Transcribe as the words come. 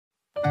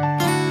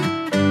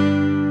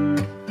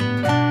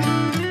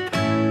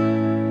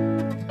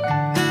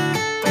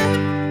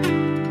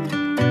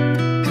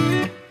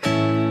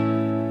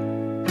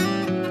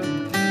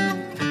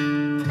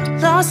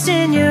Lost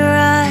in your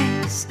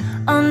eyes,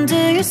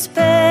 under your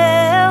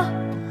spell.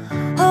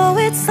 Oh,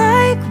 it's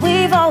like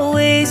we've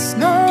always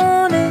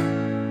known it.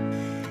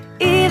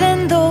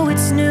 Even though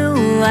it's new,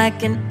 I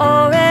can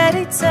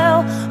already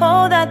tell.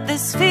 Oh, that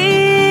this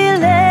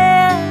feeling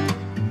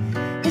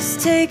is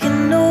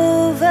taking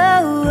over.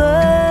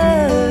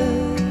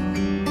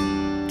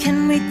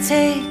 Can we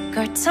take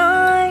our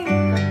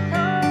time?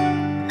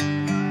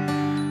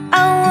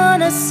 I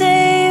wanna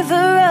savor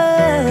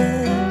us.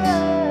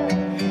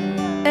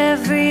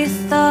 Every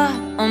thought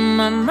on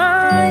my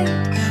mind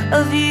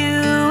of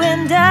you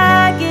and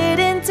I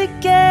getting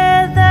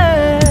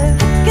together.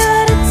 I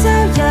gotta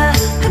tell ya,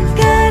 I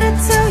gotta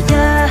tell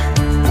ya,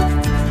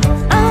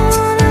 I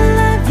wanna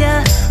love ya,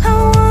 I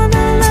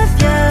wanna love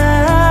ya.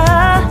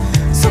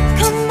 So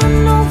come on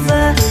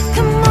over,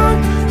 come on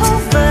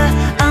over.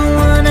 I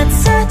wanna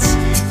touch,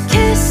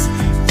 kiss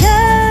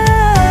ya.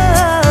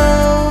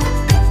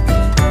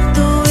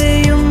 The way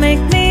you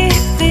make me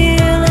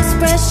feel is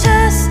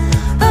precious.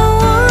 I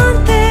want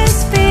this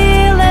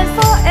feeling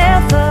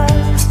forever.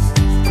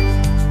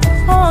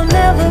 Oh, I'll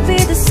never be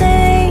the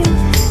same.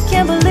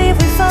 Can't believe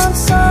we found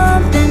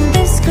something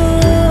this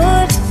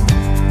good.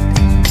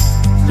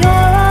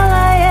 You're all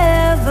I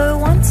ever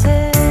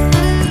wanted.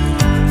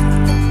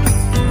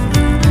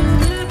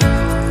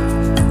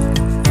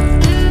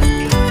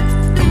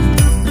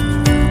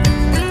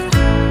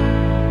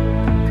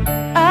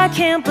 I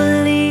can't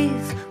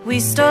believe we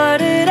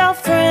started out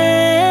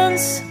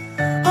friends.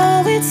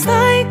 Oh, it's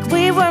like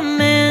we were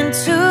meant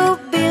to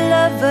be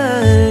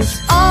lovers.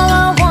 All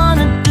I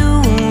wanna do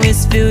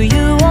is feel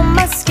you on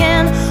my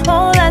skin.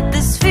 Oh, let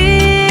this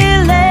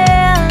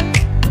feeling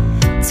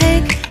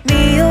take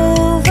me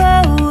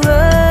over.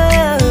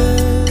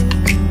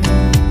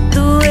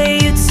 The way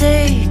you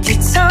take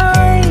your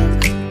time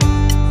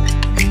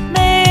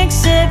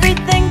makes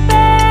everything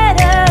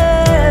better.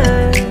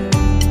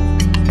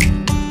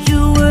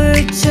 You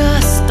were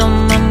just on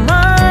my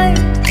mind.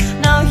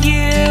 Now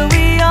here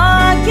we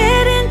are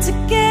getting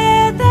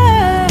together.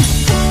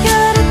 I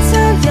gotta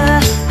tell ya,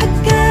 I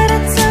gotta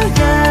tell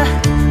ya,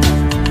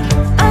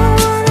 I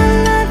wanna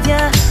love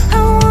ya, I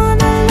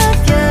wanna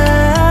love ya.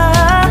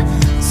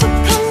 So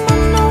come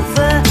on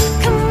over,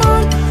 come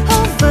on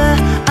over.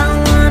 I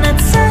wanna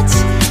touch,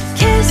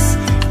 kiss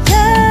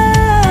ya.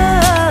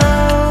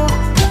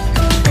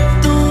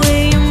 The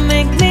way you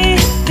make me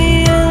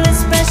feel is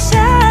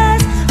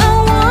precious. I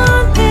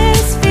want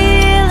this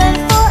feeling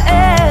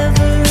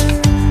forever.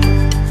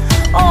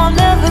 Oh, I'll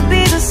never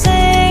be the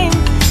same.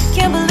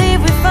 Can't believe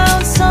we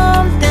found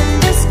something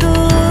this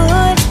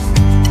good.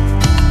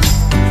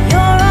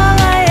 You're all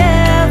I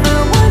ever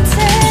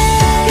wanted.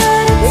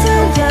 Gotta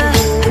tell ya,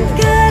 I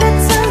gotta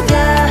tell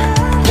ya,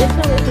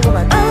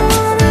 I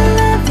wanna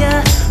love ya,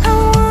 I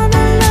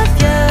wanna love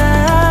ya.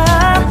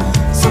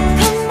 So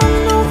come on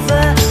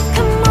over,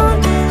 come on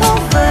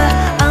over.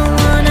 I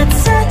wanna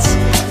touch,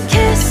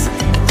 kiss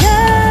ya.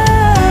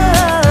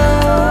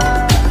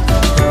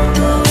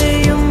 The way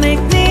you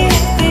make me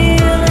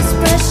feel is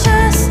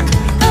precious.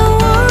 I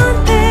want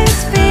this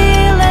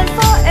feeling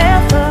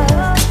forever.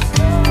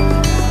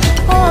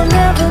 Oh, I'll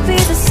never be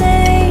the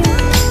same.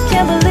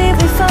 Can't believe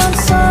we found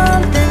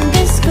something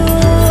this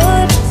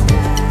good.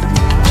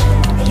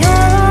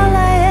 You're all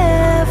I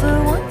ever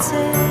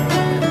wanted.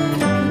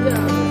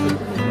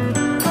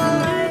 All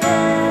I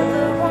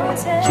ever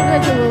wanted. 추가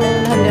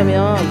주문하려면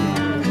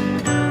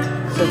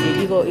저기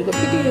이거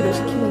PD로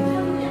시키면 돼.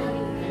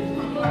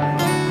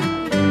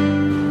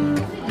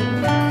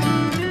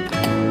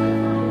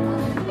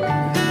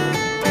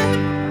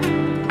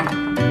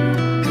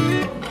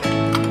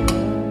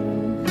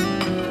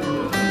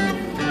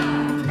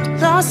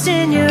 Lost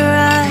in your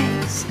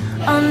eyes,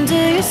 under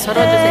your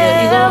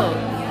덜어주세요. spell.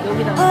 이거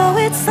여기다가. Oh,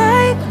 it's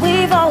like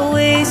we've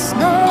always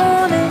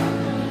known it.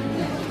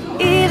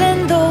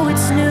 Even though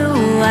it's new,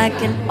 I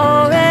can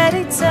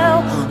already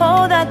tell.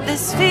 Oh, that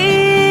this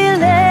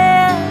feeling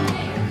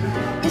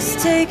is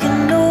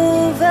taking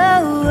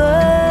over.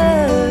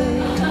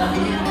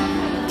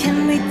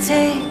 Can we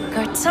take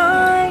our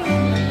time?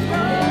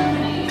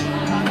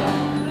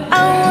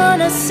 I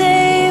wanna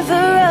savor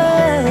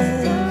us.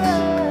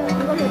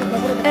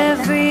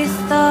 Every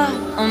thought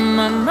on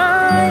my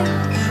mind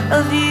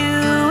of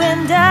you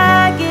and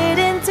I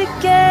getting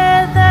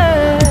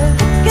together.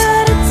 I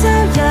gotta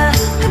tell ya,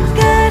 I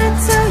gotta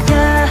tell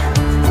ya,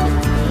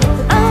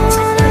 I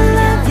wanna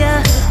love ya,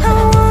 I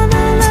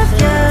wanna love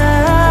ya.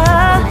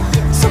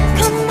 So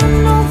come on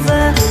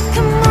over,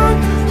 come on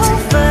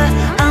over.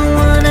 I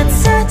wanna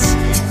touch,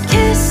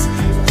 kiss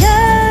ya.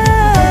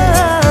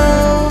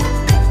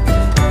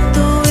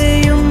 The way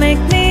you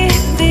make me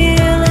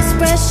feel is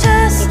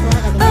precious.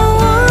 I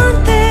want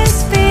this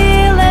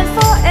feeling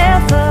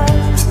forever.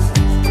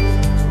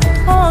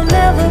 Oh, I'll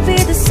never be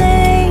the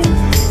same.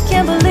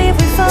 Can't believe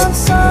we found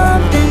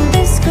something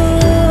this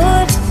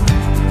good.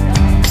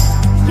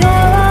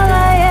 You're all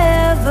I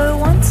ever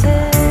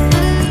wanted.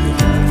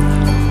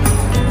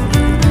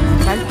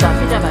 맛있다.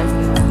 피자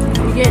맛있어.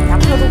 이게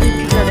닭가슴살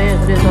피자래.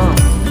 그래서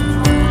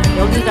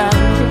여기가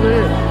음식을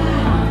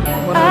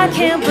I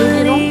can't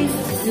believe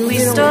We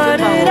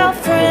started out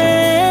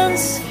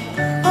friends.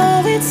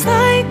 Oh, it's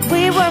like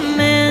we were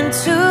meant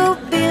to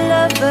be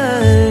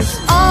lovers.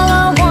 All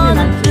I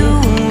wanna do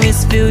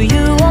is feel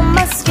you